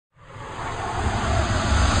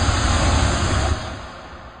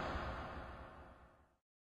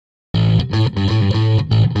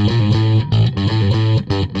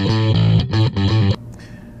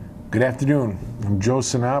Good afternoon. I'm Joe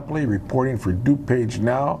Sinopoli reporting for DuPage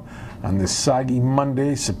Now on this soggy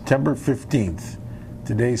Monday, September 15th.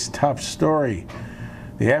 Today's top story: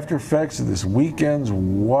 the after effects of this weekend's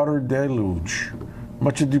water deluge.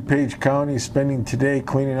 Much of DuPage County is spending today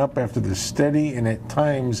cleaning up after the steady and at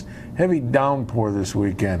times heavy downpour this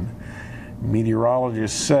weekend.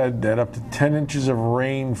 Meteorologists said that up to 10 inches of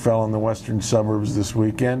rain fell in the western suburbs this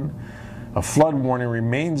weekend. A flood warning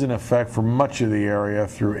remains in effect for much of the area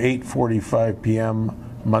through 8:45 p.m.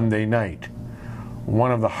 Monday night.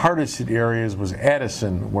 One of the hardest hit areas was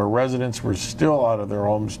Addison, where residents were still out of their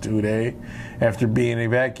homes today after being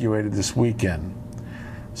evacuated this weekend.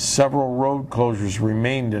 Several road closures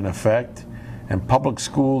remained in effect, and public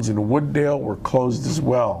schools in Wooddale were closed as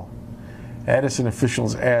well. Addison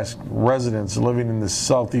officials asked residents living in the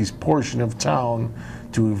southeast portion of town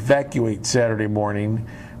to evacuate Saturday morning,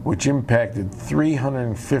 which impacted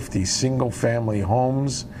 350 single-family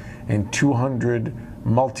homes and 200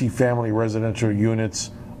 multifamily residential units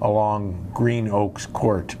along Green Oaks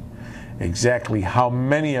Court. Exactly how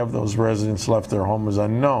many of those residents left their home is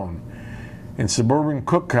unknown. In suburban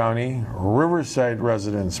Cook County, Riverside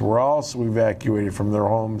residents were also evacuated from their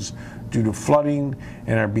homes due to flooding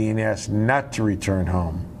and are being asked not to return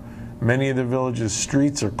home. Many of the village's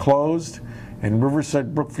streets are closed, and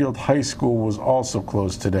Riverside Brookfield High School was also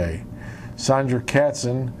closed today. Sandra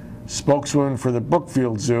Katzen, spokeswoman for the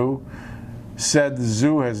Brookfield Zoo, said the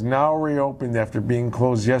zoo has now reopened after being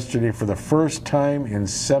closed yesterday for the first time in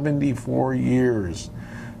 74 years.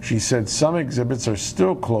 She said some exhibits are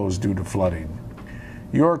still closed due to flooding.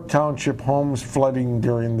 York Township homes flooding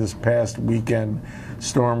during this past weekend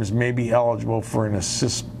storms may be eligible for an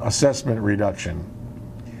assessment reduction.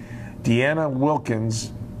 Deanna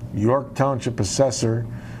Wilkins, York Township assessor,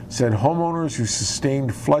 said homeowners who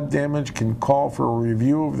sustained flood damage can call for a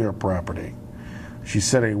review of their property. She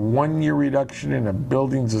said a 1-year reduction in a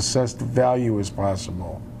building's assessed value is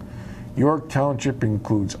possible. York Township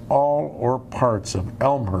includes all or parts of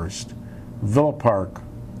Elmhurst, Villa Park,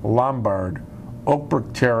 Lombard,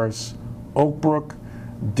 Oakbrook Terrace, Oakbrook,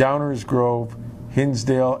 Downers Grove,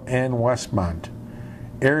 Hinsdale, and Westmont.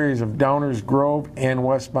 Areas of Downers Grove and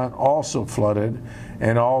Westmont also flooded,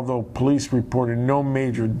 and although police reported no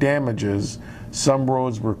major damages, some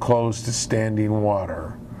roads were closed to standing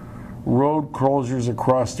water. Road closures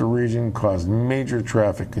across the region caused major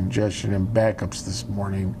traffic congestion and backups this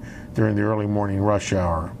morning during the early morning rush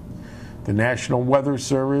hour. The National Weather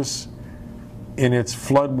Service, in its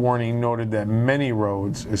flood warning, noted that many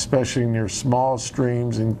roads, especially near small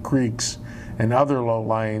streams and creeks and other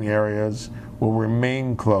low-lying areas, will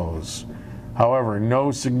remain closed. However,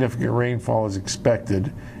 no significant rainfall is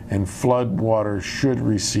expected, and flood water should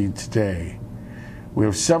recede today. We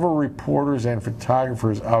have several reporters and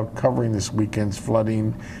photographers out covering this weekend's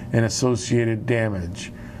flooding and associated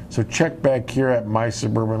damage. So check back here at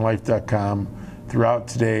mysuburbanlife.com throughout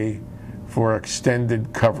today for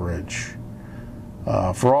extended coverage.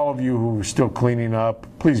 For all of you who are still cleaning up,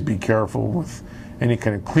 please be careful with any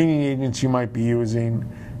kind of cleaning agents you might be using.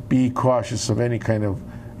 Be cautious of any kind of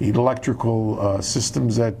electrical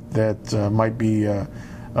systems that might be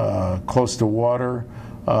close to water.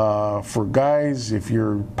 For guys, if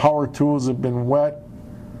your power tools have been wet,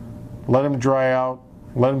 let them dry out.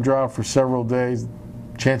 Let them dry out for several days.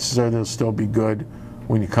 Chances are they'll still be good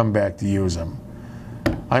when you come back to use them.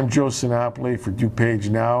 I'm Joe Sinopoli for DuPage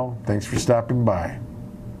Now. Thanks for stopping by.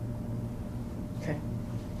 Okay.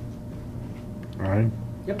 All right.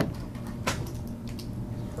 Yep.